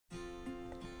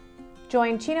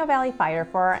Join Chino Valley Fire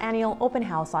for our annual open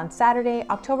house on Saturday,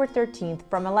 October 13th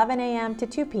from 11 a.m. to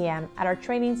 2 p.m. at our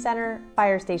training center,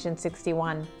 Fire Station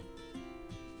 61.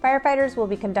 Firefighters will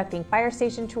be conducting fire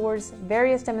station tours,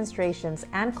 various demonstrations,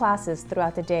 and classes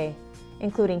throughout the day,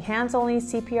 including hands-only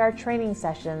CPR training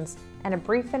sessions and a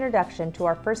brief introduction to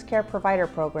our First Care Provider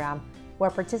program, where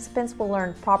participants will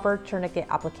learn proper tourniquet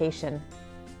application.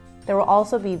 There will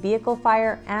also be vehicle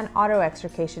fire and auto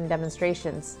extrication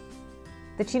demonstrations.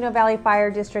 The Chino Valley Fire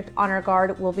District Honor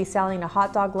Guard will be selling a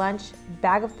hot dog lunch,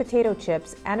 bag of potato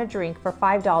chips, and a drink for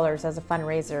 $5 as a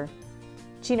fundraiser.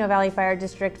 Chino Valley Fire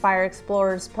District Fire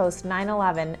Explorers Post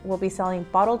 911 will be selling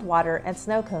bottled water and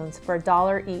snow cones for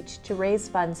 $1 each to raise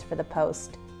funds for the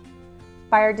post.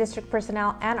 Fire District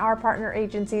personnel and our partner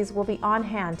agencies will be on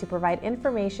hand to provide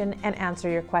information and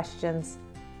answer your questions.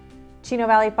 Chino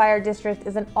Valley Fire District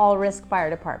is an all-risk fire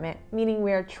department, meaning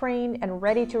we are trained and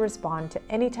ready to respond to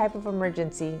any type of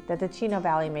emergency that the Chino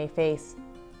Valley may face.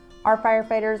 Our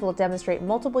firefighters will demonstrate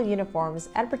multiple uniforms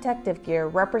and protective gear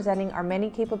representing our many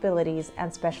capabilities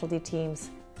and specialty teams.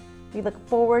 We look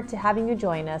forward to having you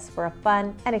join us for a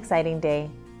fun and exciting day.